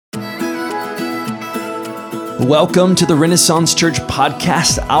Welcome to the Renaissance Church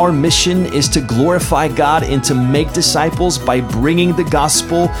podcast. Our mission is to glorify God and to make disciples by bringing the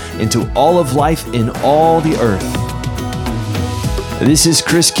gospel into all of life in all the earth. This is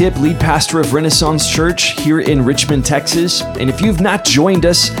Chris Kipp, lead pastor of Renaissance Church here in Richmond, Texas. And if you've not joined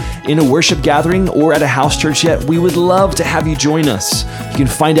us in a worship gathering or at a house church yet, we would love to have you join us. You can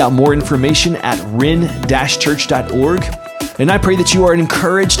find out more information at ren-church.org. And I pray that you are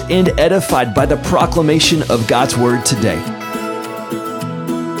encouraged and edified by the proclamation of God's word today.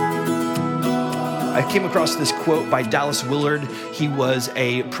 I came across this quote by Dallas Willard. He was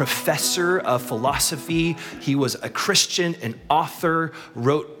a professor of philosophy. He was a Christian, an author,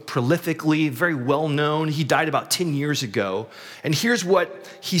 wrote prolifically, very well known. He died about 10 years ago. And here's what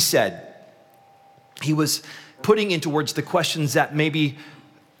he said. He was putting into words the questions that maybe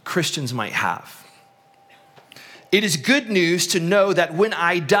Christians might have. It is good news to know that when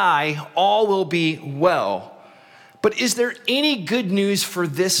I die, all will be well. But is there any good news for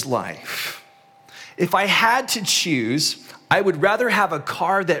this life? If I had to choose, I would rather have a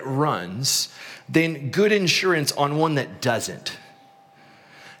car that runs than good insurance on one that doesn't.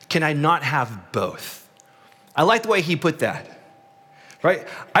 Can I not have both? I like the way he put that. Right?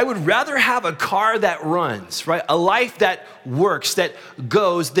 I would rather have a car that runs, right? A life that works, that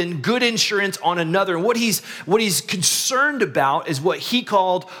goes, than good insurance on another. And what he's concerned about is what he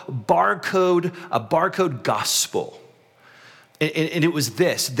called a barcode gospel. And it was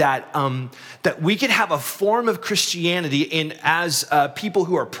this, that we could have a form of Christianity, and as people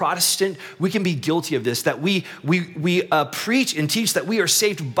who are Protestant, we can be guilty of this, that we preach and teach that we are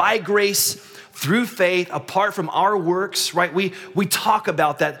saved by grace through faith, apart from our works, right? We talk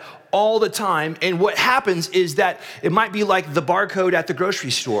about that all the time. And what happens is that it might be like the barcode at the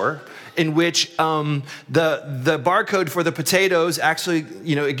grocery store, in which the barcode for the potatoes actually,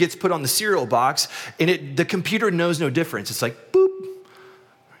 it gets put on the cereal box, and the computer knows no difference. It's like, boop,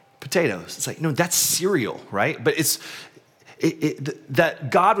 potatoes. It's like, no, that's cereal, right? But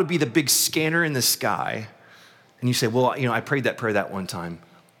that God would be the big scanner in the sky. And you say, well, I prayed that prayer that one time.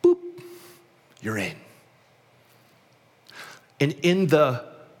 Boop, you're in. And in the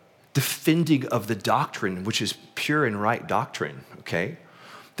defending of the doctrine, which is pure and right doctrine, okay,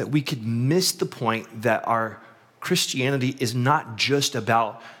 that we could miss the point that our Christianity is not just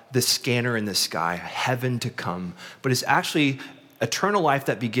about the scanner in the sky, heaven to come, but it's actually eternal life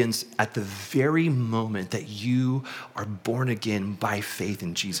that begins at the very moment that you are born again by faith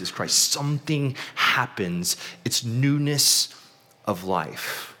in Jesus Christ. Something happens. It's newness of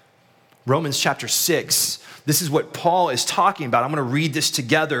life. Romans chapter 6, this is what Paul is talking about. I'm going to read this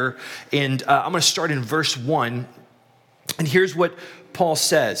together, and I'm going to start in verse 1. And here's what Paul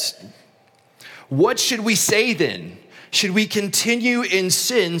says. What should we say then? Should we continue in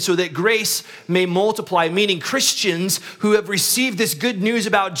sin so that grace may multiply? Meaning Christians who have received this good news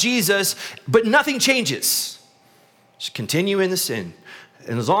about Jesus, but nothing changes. Just continue in the sin.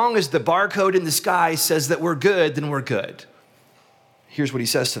 And as long as the barcode in the sky says that we're good, then we're good. Here's what he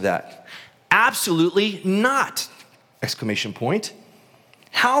says to that. Absolutely not! Exclamation point.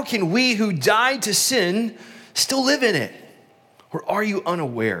 How can we who died to sin still live in it? Or are you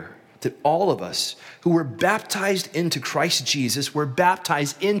unaware that all of us who were baptized into Christ Jesus were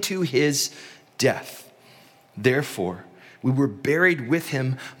baptized into his death? Therefore, we were buried with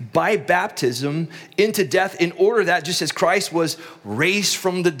him by baptism into death, in order that just as Christ was raised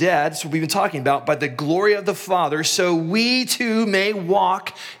from the dead, so we've been talking about, by the glory of the Father, so we too may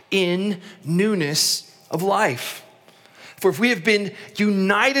walk in newness of life. For if we have been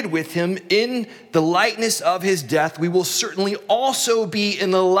united with him in the likeness of his death, we will certainly also be in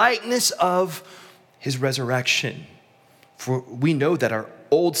the likeness of his resurrection. For we know that our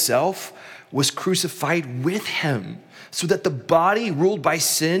old self was crucified with him, so that the body ruled by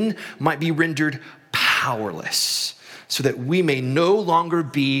sin might be rendered powerless, so that we may no longer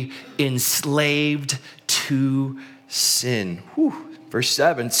be enslaved to sin. Whew. Verse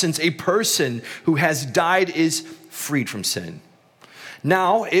 7, since a person who has died is freed from sin.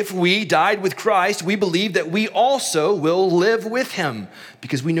 Now, if we died with Christ, we believe that we also will live with him,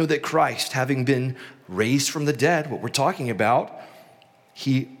 because we know that Christ, having been raised from the dead, what we're talking about,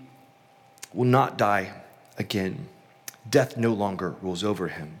 he will not die again. Death no longer rules over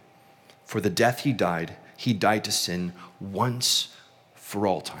him. For the death he died to sin once for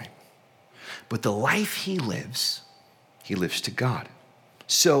all time. But the life he lives to God.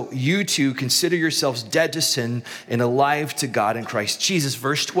 So you too consider yourselves dead to sin and alive to God in Christ Jesus.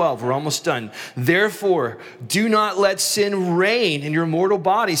 Verse 12, we're almost done. Therefore, do not let sin reign in your mortal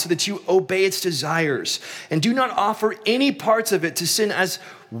body so that you obey its desires. And do not offer any parts of it to sin as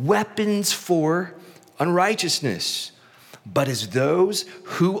weapons for unrighteousness, but as those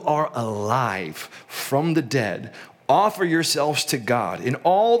who are alive from the dead. Offer yourselves to God, in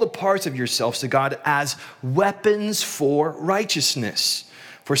all the parts of yourselves to God, as weapons for righteousness.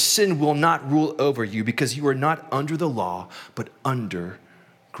 For sin will not rule over you, because you are not under the law, but under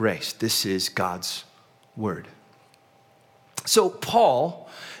grace. This is God's word. So Paul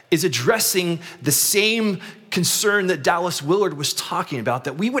is addressing the same concern that Dallas Willard was talking about,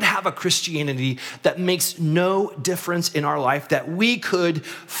 that we would have a Christianity that makes no difference in our life, that we could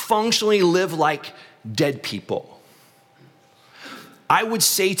functionally live like dead people. I would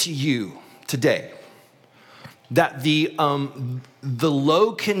say to you today that the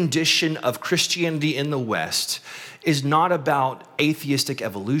low condition of Christianity in the West is not about atheistic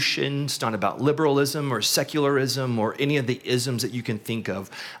evolution. It's not about liberalism or secularism or any of the isms that you can think of.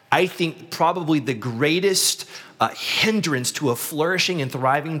 I think probably the greatest hindrance to a flourishing and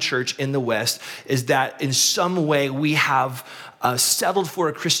thriving church in the West is that in some way we have settled for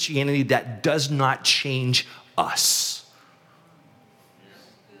a Christianity that does not change us.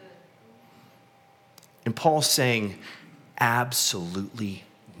 And Paul's saying, absolutely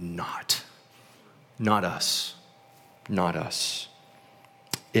not. Not us. Not us.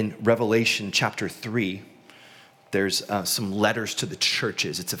 In Revelation chapter 3, there's some letters to the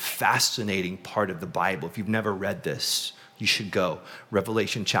churches. It's a fascinating part of the Bible. If you've never read this, you should go.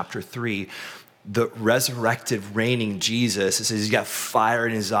 Revelation chapter 3. The resurrected, reigning Jesus, it says he's got fire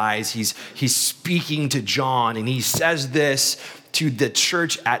in his eyes. He's speaking to John, and he says this to the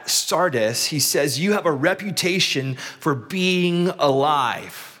church at Sardis. He says, you have a reputation for being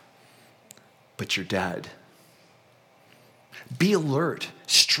alive, but you're dead. Be alert,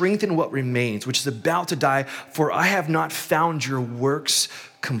 strengthen what remains, which is about to die, for I have not found your works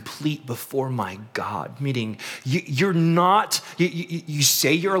complete before my God. Meaning, you're not, you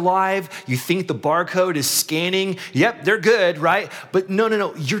say you're alive, you think the barcode is scanning, yep, they're good, right? But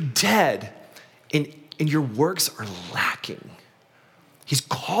no, you're dead, and your works are lacking. He's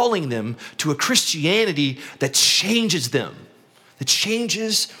calling them to a Christianity that changes them, that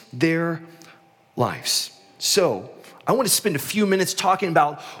changes their lives. So, I want to spend a few minutes talking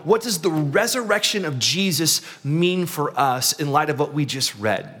about what does the resurrection of Jesus mean for us in light of what we just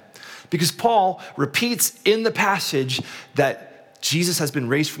read. Because Paul repeats in the passage that Jesus has been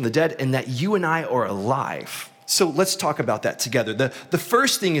raised from the dead and that you and I are alive. So let's talk about that together. The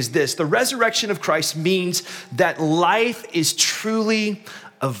first thing is this: the resurrection of Christ means that life is truly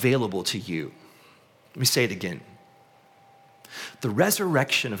available to you. Let me say it again. The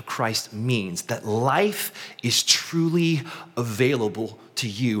resurrection of Christ means that life is truly available to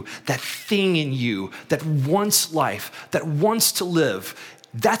you. That thing in you that wants life, that wants to live,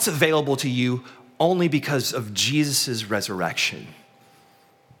 that's available to you only because of Jesus' resurrection.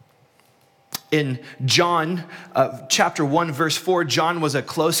 In John chapter 1, verse 4, John was a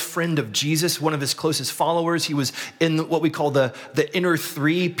close friend of Jesus, one of his closest followers. He was in what we call the inner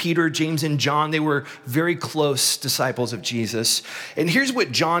three, Peter, James, and John. They were very close disciples of Jesus. And here's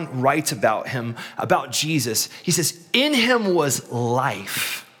what John writes about him, about Jesus. He says, in him was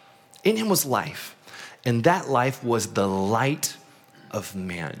life. In him was life. And that life was the light of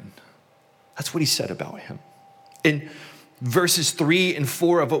man. That's what he said about him. In verses 3 and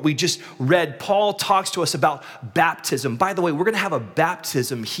 4 of what we just read, Paul talks to us about baptism. By the way, we're going to have a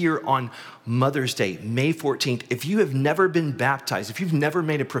baptism here on Mother's Day, May 14th. If you have never been baptized, if you've never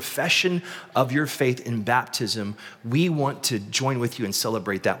made a profession of your faith in baptism, we want to join with you and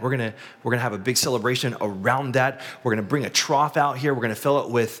celebrate that. We're going to have a big celebration around that. We're going to bring a trough out here. We're going to fill it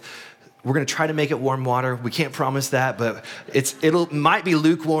with, we're going to try to make it warm water. We can't promise that, but it might be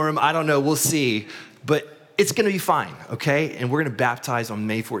lukewarm. I don't know. We'll see. But it's going to be fine, okay? And we're going to baptize on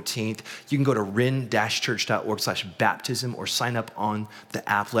May 14th. You can go to ren-church.org/baptism or sign up on the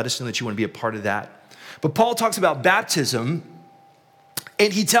app. Let us know that you want to be a part of that. But Paul talks about baptism,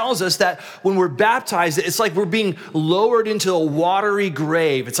 and he tells us that when we're baptized, it's like we're being lowered into a watery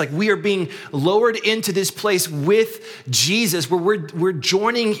grave. It's like we are being lowered into this place with Jesus, where we're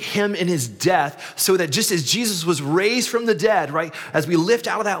joining him in his death, so that just as Jesus was raised from the dead, right, as we lift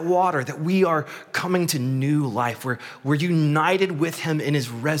out of that water, that we are coming to new life. We're united with him in his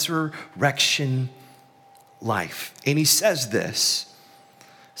resurrection life. And he says this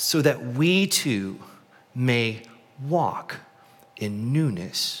so that we too may walk in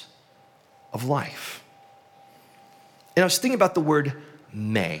newness of life. And I was thinking about the word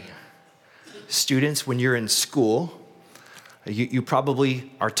may. Students, when you're in school, you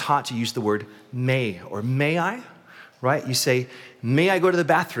probably are taught to use the word may or may I, right? You say, may I go to the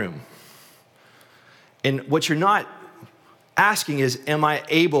bathroom? And what you're not asking is, am I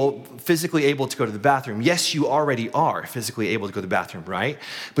physically able to go to the bathroom? Yes, you already are physically able to go to the bathroom, right?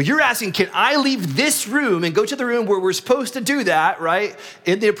 But you're asking, can I leave this room and go to the room where we're supposed to do that, right?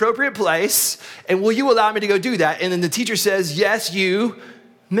 In the appropriate place, and will you allow me to go do that? And then the teacher says, yes, you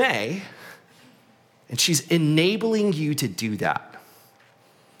may. And she's enabling you to do that.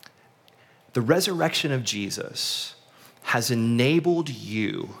 The resurrection of Jesus has enabled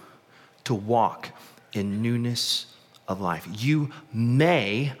you to walk in newness of life. You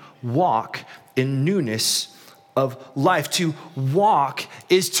may walk in newness of life. To walk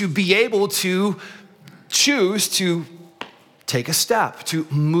is to be able to choose to take a step, to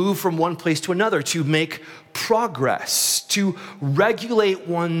move from one place to another, to make progress, to regulate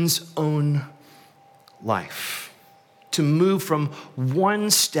one's own life, to move from one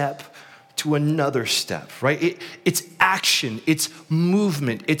step to another step, right? It's action, it's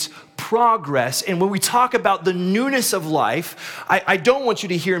movement, it's progress. And when we talk about the newness of life, I don't want you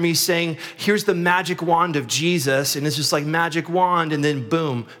to hear me saying, here's the magic wand of Jesus, and it's just like magic wand, and then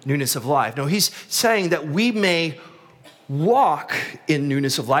boom, newness of life. No, he's saying that we may walk in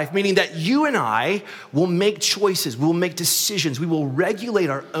newness of life, meaning that you and I will make choices, we'll make decisions, we will regulate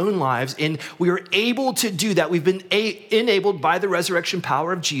our own lives, and we are able to do that. We've been enabled by the resurrection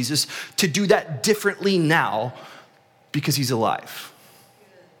power of Jesus to do that differently now because he's alive.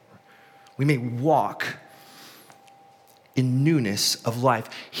 We may walk in newness of life.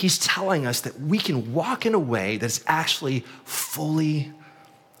 He's telling us that we can walk in a way that's actually fully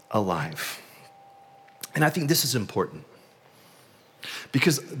alive. And I think this is important,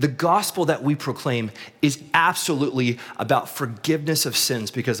 because the gospel that we proclaim is absolutely about forgiveness of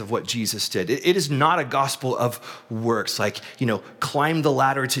sins because of what Jesus did. It is not a gospel of works, like, climb the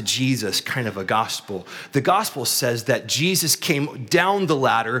ladder to Jesus kind of a gospel. The gospel says that Jesus came down the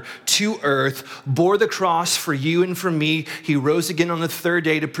ladder to earth, bore the cross for you and for me. He rose again on the third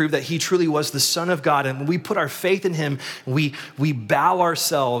day to prove that he truly was the Son of God. And when we put our faith in him, we bow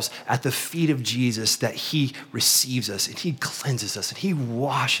ourselves at the feet of Jesus, that he receives us and he cleanses us and he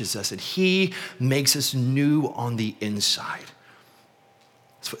washes us, and he makes us new on the inside.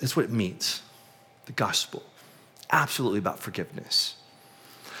 That's what it means, the gospel. Absolutely about forgiveness.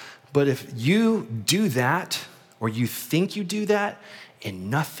 But if you do that, or you think you do that, and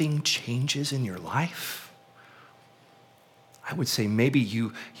nothing changes in your life, I would say maybe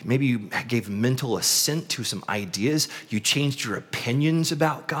you gave mental assent to some ideas, you changed your opinions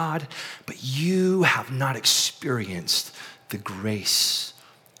about God, but you have not experienced the grace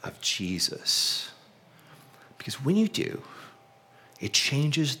of Jesus. Because when you do, it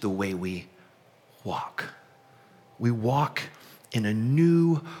changes the way we walk. We walk in a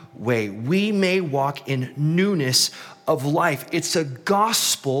new way. We may walk in newness of life. It's a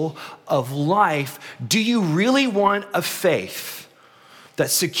gospel of life. Do you really want a faith that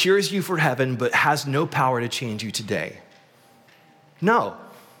secures you for heaven but has no power to change you today? No,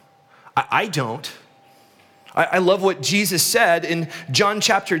 I don't. I love what Jesus said in John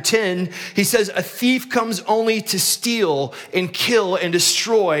chapter 10. He says, a thief comes only to steal and kill and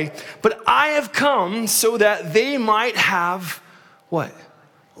destroy, but I have come so that they might have what?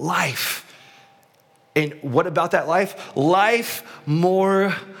 Life. And what about that life? Life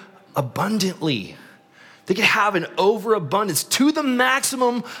more abundantly. They can have an overabundance to the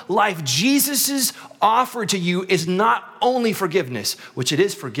maximum life. Jesus' offer to you is not only forgiveness, which it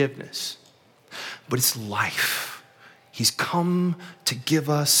is forgiveness, but it's life. He's come to give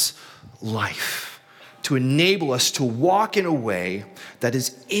us life, to enable us to walk in a way that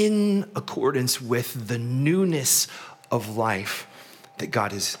is in accordance with the newness of life that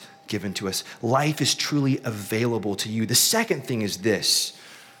God has given to us. Life is truly available to you. The second thing is this.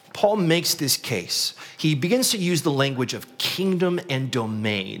 Paul makes this case. He begins to use the language of kingdom and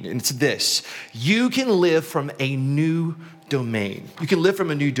domain. And it's this: you can live from a new domain. You can live from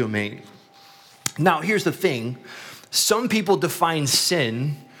a new domain. Now, here's the thing. Some people define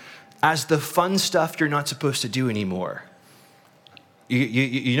sin as the fun stuff you're not supposed to do anymore.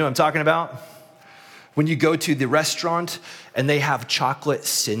 You know what I'm talking about? When you go to the restaurant and they have chocolate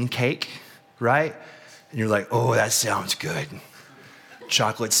sin cake, right? And you're like, oh, that sounds good.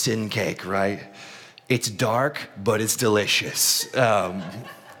 Chocolate sin cake, right? It's dark, but it's delicious.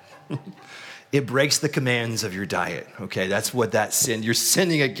 It breaks the commands of your diet, okay? That's what that sin, you're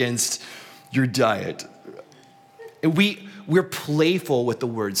sinning against your diet. And we're playful with the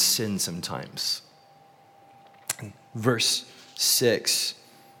word sin sometimes. Verse 6,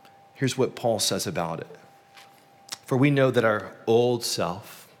 here's what Paul says about it. For we know that our old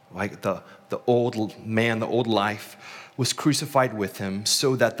self, like the old man, the old life, was crucified with him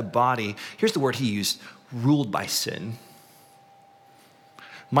so that the body, here's the word he used, ruled by sin,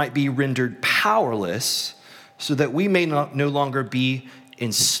 might be rendered powerless so that we may no longer be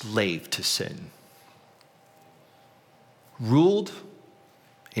enslaved to sin. Ruled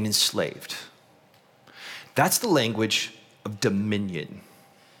and enslaved. That's the language of dominion.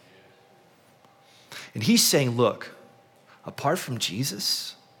 And he's saying, look, apart from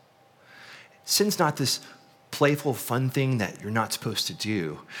Jesus, sin's not this playful, fun thing that you're not supposed to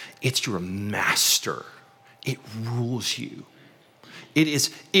do. It's your master. It rules you. It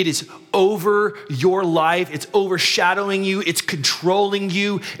is over your life. It's overshadowing you. It's controlling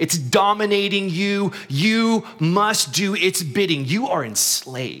you. It's dominating you. You must do its bidding. You are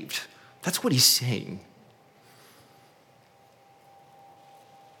enslaved. That's what he's saying.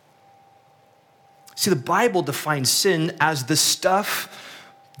 See, the Bible defines sin as the stuff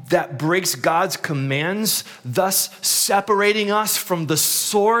that breaks God's commands, thus separating us from the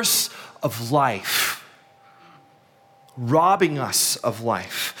source of life. Robbing us of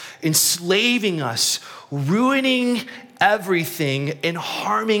life, enslaving us, ruining everything, and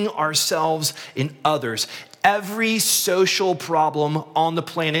harming ourselves and others. Every social problem on the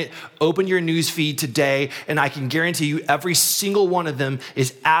planet, open your news feed today, and I can guarantee you every single one of them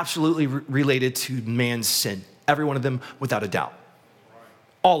is absolutely related to man's sin. Every one of them, without a doubt.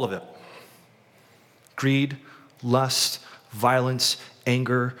 All of it. Greed, lust, violence,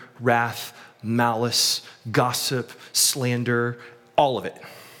 anger, wrath, malice, gossip, slander, all of it.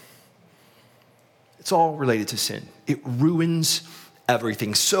 It's all related to sin. It ruins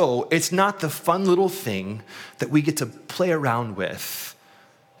everything. So it's not the fun little thing that we get to play around with,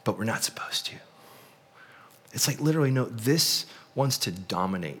 but we're not supposed to. It's like literally, no, this wants to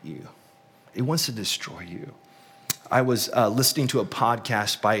dominate you. It wants to destroy you. I was listening to a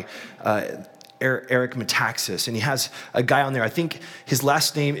podcast by Eric Metaxas, and he has a guy on there. I think his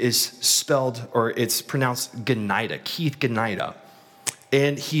last name is spelled, or it's pronounced Gnida, Keith Gnida.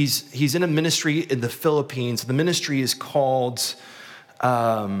 And he's in a ministry in the Philippines. The ministry is called,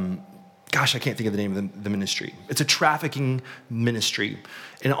 I can't think of the name of the ministry. It's a trafficking ministry.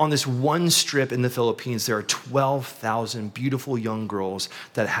 And on this one strip in the Philippines, there are 12,000 beautiful young girls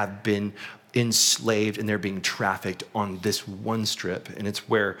that have been enslaved, and they're being trafficked on this one strip. And it's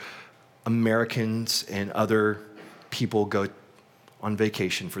where Americans and other people go on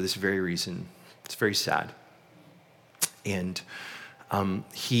vacation for this very reason. It's very sad. And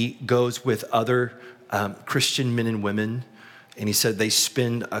he goes with other Christian men and women, and he said they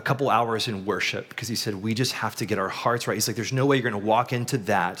spend a couple hours in worship because he said, we just have to get our hearts right. He's like, there's no way you're going to walk into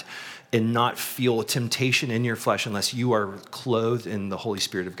that and not feel a temptation in your flesh unless you are clothed in the Holy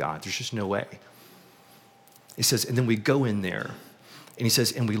Spirit of God. There's just no way. He says, and then we go in there. And he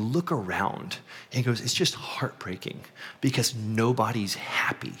says, and we look around, and he goes, it's just heartbreaking because nobody's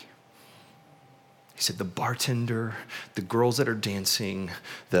happy. He said, the bartender, the girls that are dancing,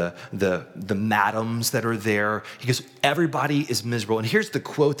 the madams that are there. He goes, everybody is miserable. And here's the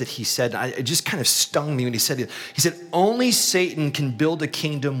quote that he said. It just kind of stung me when he said it. He said, only Satan can build a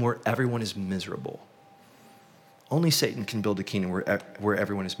kingdom where everyone is miserable. Only Satan can build a kingdom where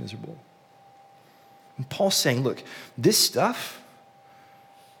everyone is miserable. And Paul's saying, look, this stuff,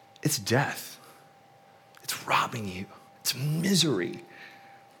 it's death. It's robbing you. It's misery.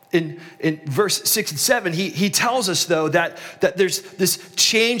 In verse 6 and 7, he tells us, though, that there's this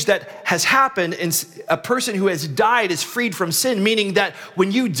change that has happened, and a person who has died is freed from sin, meaning that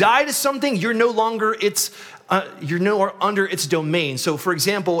when you die to something, you're no longer under its domain. So, for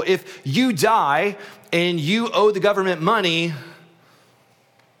example, if you die and you owe the government money,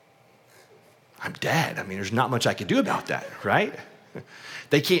 I'm dead. I mean, there's not much I can do about that, right?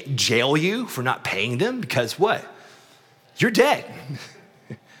 They can't jail you for not paying them because what? You're dead,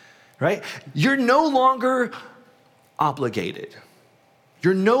 right? You're no longer obligated.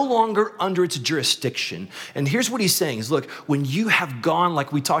 You're no longer under its jurisdiction. And here's what he's saying is, look, when you have gone,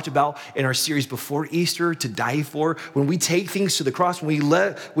 like we talked about in our series before Easter, to die for, when we take things to the cross, when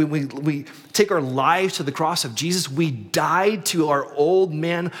we take our lives to the cross of Jesus, we died to our old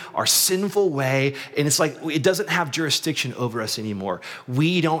man, our sinful way, and it's like it doesn't have jurisdiction over us anymore.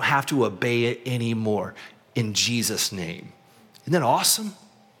 We don't have to obey it anymore in Jesus' name. Isn't that awesome?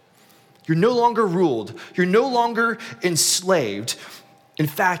 You're no longer ruled. You're no longer enslaved. In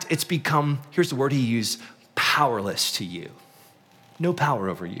fact, it's become, here's the word he used, powerless to you. No power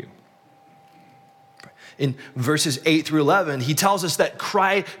over you. In verses 8 through 11, he tells us that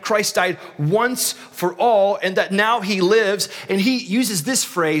Christ died once for all and that now he lives. And he uses this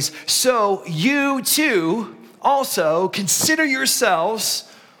phrase, so you too also consider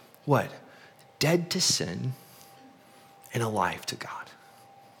yourselves, what? Dead to sin and alive to God.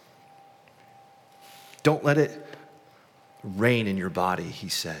 Don't let it reign in your body, he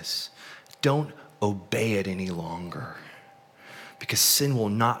says. Don't obey it any longer, because sin will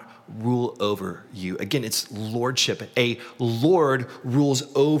not rule over you. Again, it's lordship. A Lord rules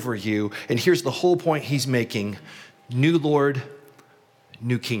over you. And here's the whole point he's making. New Lord,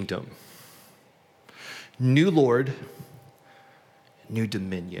 new kingdom. New Lord, new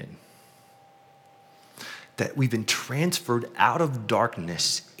dominion. That we've been transferred out of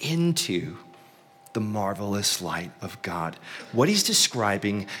darkness into the marvelous light of God. What he's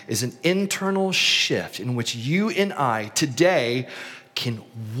describing is an internal shift in which you and I today can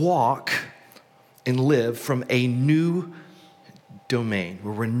walk and live from a new domain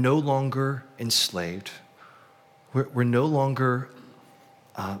where we're no longer enslaved. We're no longer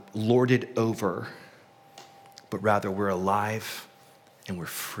lorded over, but rather we're alive and we're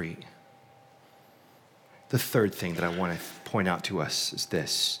free. The third thing that I want to point out to us is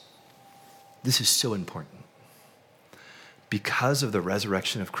this. This is so important. Because of the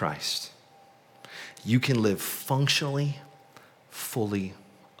resurrection of Christ, you can live functionally, fully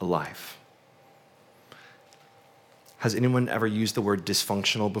alive. Has anyone ever used the word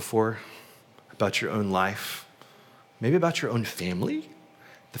dysfunctional before about your own life? Maybe about your own family,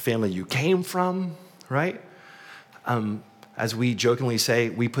 the family you came from, right? As we jokingly say,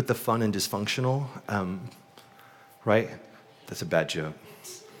 we put the fun in dysfunctional, right? That's a bad joke,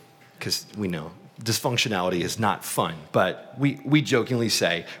 because we know dysfunctionality is not fun, but we jokingly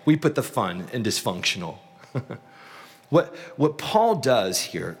say, we put the fun in dysfunctional. What Paul does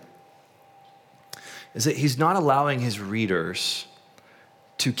here is that he's not allowing his readers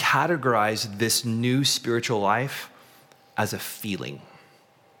to categorize this new spiritual life as a feeling.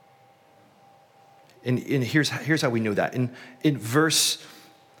 And here's how we know that. In verse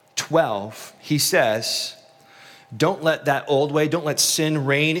 12, he says, don't let that old way, don't let sin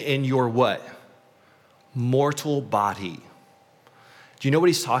reign in your what? Mortal body. Do you know what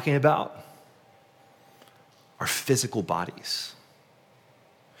he's talking about? Our physical bodies.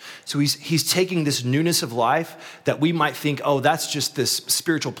 So he's taking this newness of life that we might think, oh, that's just this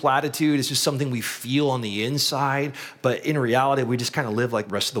spiritual platitude. It's just something we feel on the inside. But in reality, we just kind of live like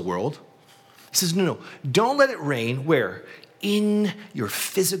the rest of the world. He says, no, don't let it reign where? In your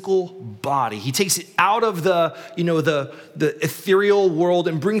physical body. He takes it out of the ethereal world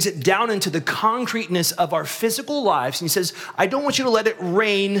and brings it down into the concreteness of our physical lives. And he says, I don't want you to let it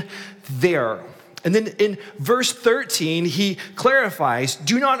reign there. And then in verse 13, he clarifies,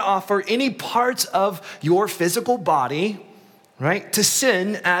 do not offer any parts of your physical body, right, to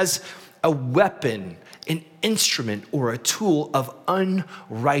sin as a weapon, an instrument, or a tool of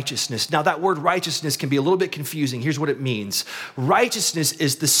unrighteousness. Now, that word righteousness can be a little bit confusing. Here's what it means. Righteousness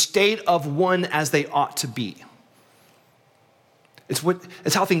is the state of one as they ought to be.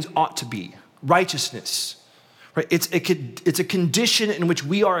 It's how things ought to be. Righteousness. Right? It's a condition in which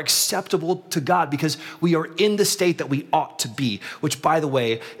we are acceptable to God because we are in the state that we ought to be, which, by the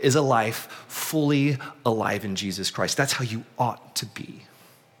way, is a life fully alive in Jesus Christ. That's how you ought to be.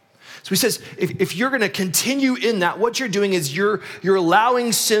 So he says, if you're going to continue in that, what you're doing is you're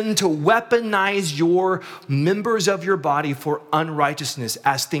allowing sin to weaponize your members of your body for unrighteousness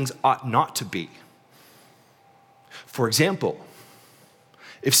as things ought not to be. For example,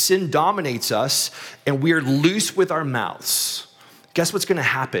 if sin dominates us and we're loose with our mouths, guess what's going to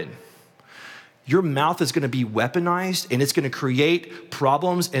happen? Your mouth is going to be weaponized and it's going to create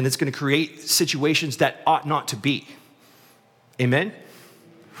problems and it's going to create situations that ought not to be. Amen?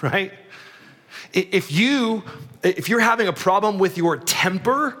 Right? If you're having a problem with your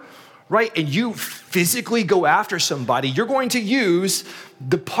temper, right, and you physically go after somebody, you're going to use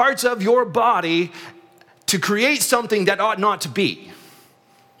the parts of your body to create something that ought not to be.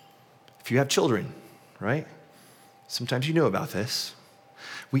 If you have children, right? Sometimes you know about this.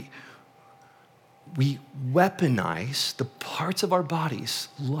 We weaponize the parts of our bodies,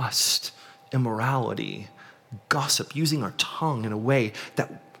 lust, immorality, gossip, using our tongue in a way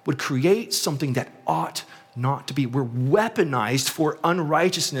that would create something that ought not to be. We're weaponized for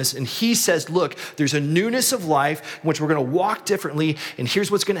unrighteousness. And he says, look, there's a newness of life in which we're going to walk differently. And here's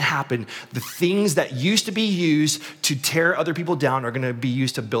what's going to happen. The things that used to be used to tear other people down are going to be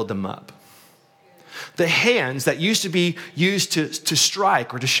used to build them up. The hands that used to be used to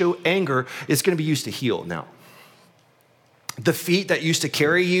strike or to show anger is going to be used to heal now. The feet that used to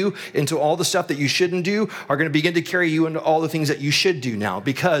carry you into all the stuff that you shouldn't do are going to begin to carry you into all the things that you should do now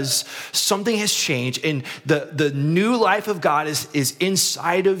because something has changed and the new life of God is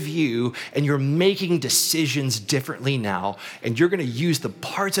inside of you and you're making decisions differently now and you're going to use the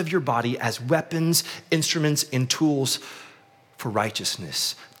parts of your body as weapons, instruments, and tools for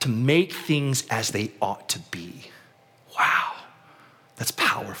righteousness to make things as they ought to be. Wow, that's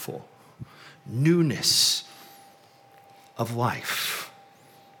powerful. Newness of life.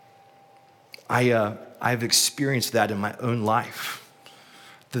 I've experienced that in my own life.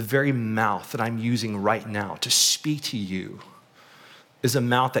 The very mouth that I'm using right now to speak to you is a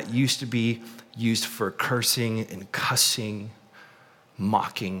mouth that used to be used for cursing and cussing,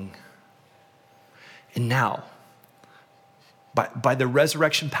 mocking. And now, by the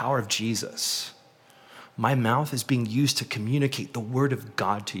resurrection power of Jesus, my mouth is being used to communicate the word of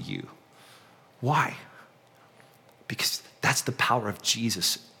God to you. Why? Because that's the power of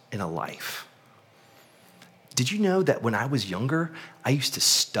Jesus in a life. Did you know that when I was younger, I used to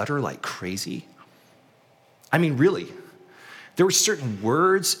stutter like crazy? I mean, really. There were certain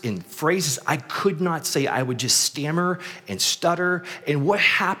words and phrases I could not say. I would just stammer and stutter. And what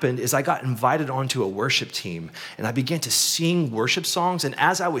happened is I got invited onto a worship team, and I began to sing worship songs. And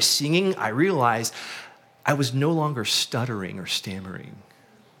as I was singing, I realized I was no longer stuttering or stammering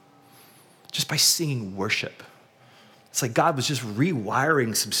just by singing worship. It's like God was just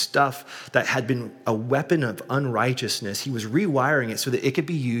rewiring some stuff that had been a weapon of unrighteousness. He was rewiring it so that it could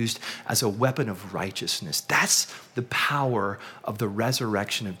be used as a weapon of righteousness. That's the power of the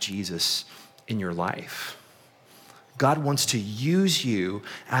resurrection of Jesus in your life. God wants to use you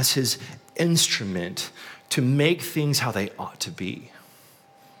as his instrument to make things how they ought to be.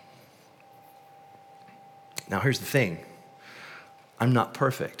 Now, here's the thing. I'm not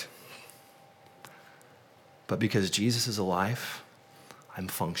perfect. But because Jesus is alive, I'm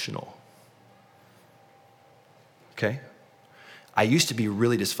functional. Okay? I used to be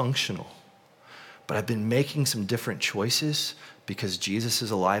really dysfunctional, but I've been making some different choices because Jesus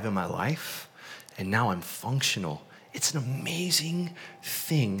is alive in my life, and now I'm functional. It's an amazing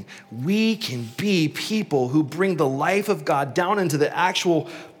thing. We can be people who bring the life of God down into the actual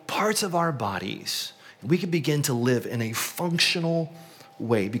parts of our bodies. We can begin to live in a functional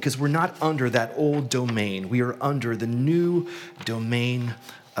way because we're not under that old domain. We are under the new domain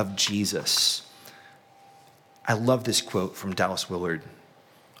of Jesus. I love this quote from Dallas Willard.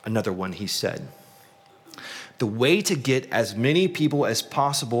 Another one he said, "The way to get as many people as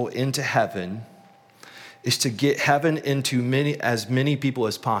possible into heaven is to get heaven into as many people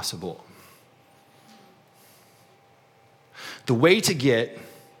as possible." The way to get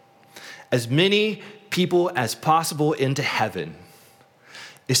as many people as possible into heaven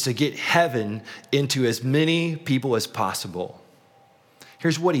is to get heaven into as many people as possible.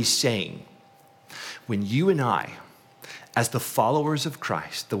 Here's what he's saying. When you and I, as the followers of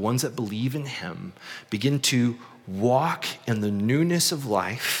Christ, the ones that believe in him, begin to walk in the newness of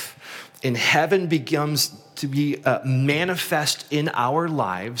life, and heaven begins to be manifest in our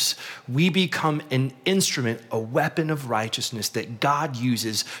lives, we become an instrument, a weapon of righteousness that God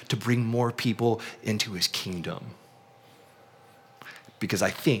uses to bring more people into his kingdom. Because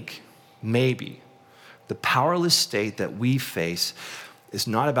I think maybe the powerless state that we face is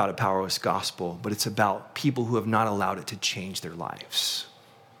not about a powerless gospel, but it's about people who have not allowed it to change their lives.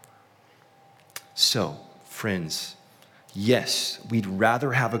 So, friends, yes, we'd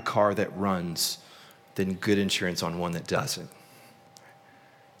rather have a car that runs than good insurance on one that doesn't.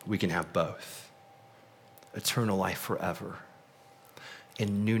 We can have both. Eternal life forever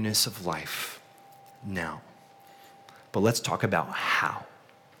and newness of life now. But let's talk about how.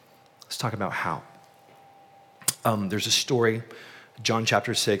 Let's talk about how. There's a story, John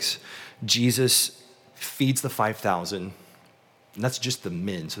chapter 6. Jesus feeds the 5,000. And that's just the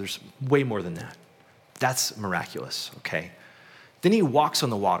men, so there's way more than that. That's miraculous, okay? Then he walks on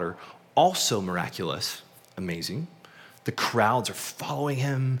the water, also miraculous, amazing. The crowds are following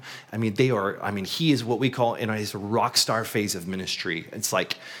him. He is what we call in his rock star phase of ministry. It's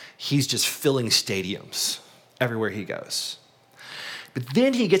like he's just filling stadiums everywhere he goes. But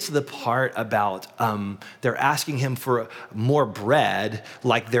then he gets to the part about they're asking him for more bread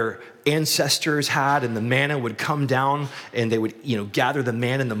like their ancestors had, and the manna would come down and they would, gather the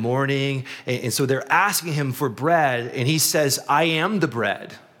manna in the morning. And so they're asking him for bread, and he says, "I am the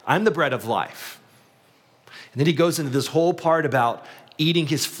bread. I'm the bread of life." And then he goes into this whole part about eating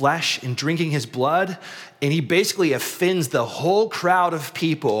his flesh and drinking his blood, and he basically offends the whole crowd of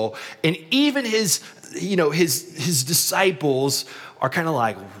people, and even his disciples are kind of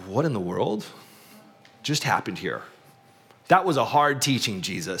like, "What in the world just happened here?" That was a hard teaching,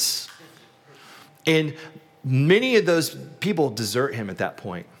 Jesus. And many of those people desert him at that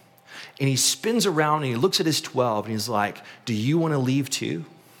point. And he spins around and he looks at his 12 and he's like, "Do you want to leave too?"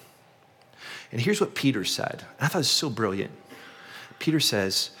 And here's what Peter said. I thought it was so brilliant. Peter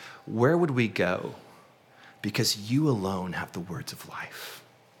says, "Where would we go? Because you alone have the words of life."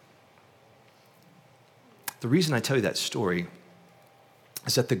 The reason I tell you that story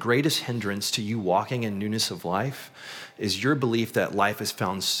is that the greatest hindrance to you walking in newness of life is your belief that life is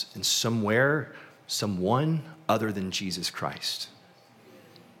found in somewhere, someone other than Jesus Christ.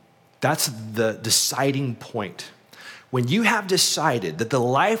 That's the deciding point. When you have decided that the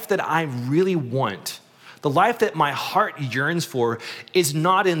life that I really want, the life that my heart yearns for, is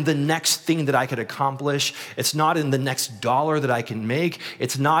not in the next thing that I could accomplish. It's not in the next dollar that I can make.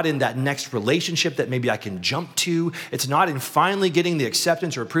 It's not in that next relationship that maybe I can jump to. It's not in finally getting the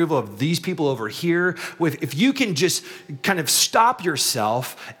acceptance or approval of these people over here. If you can just kind of stop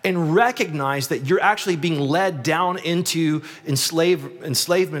yourself and recognize that you're actually being led down into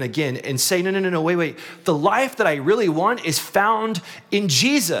enslavement again and say, no, wait. The life that I really want is found in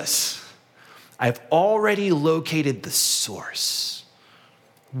Jesus. I've already located the source.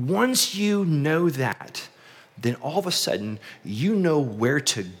 Once you know that, then all of a sudden, you know where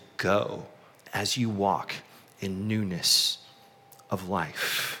to go as you walk in newness of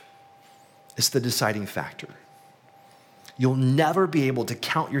life. It's the deciding factor. You'll never be able to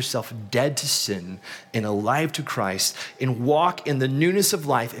count yourself dead to sin and alive to Christ and walk in the newness of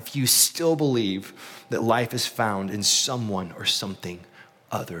life if you still believe that life is found in someone or something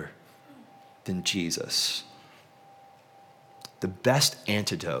other than Jesus. The best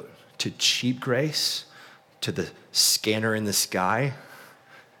antidote to cheap grace, to the scanner in the sky,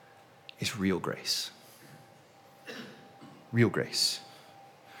 is real grace. Real grace.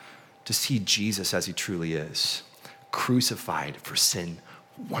 To see Jesus as he truly is, crucified for sin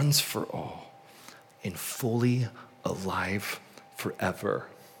once for all, and fully alive forever.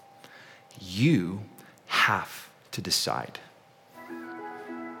 You have to decide.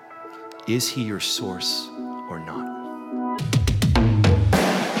 Is he your source or not?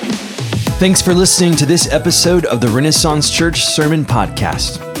 Thanks for listening to this episode of the Renaissance Church Sermon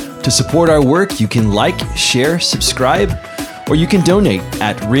Podcast. To support our work, you can like, share, subscribe, or you can donate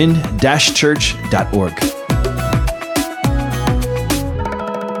at ren-church.org.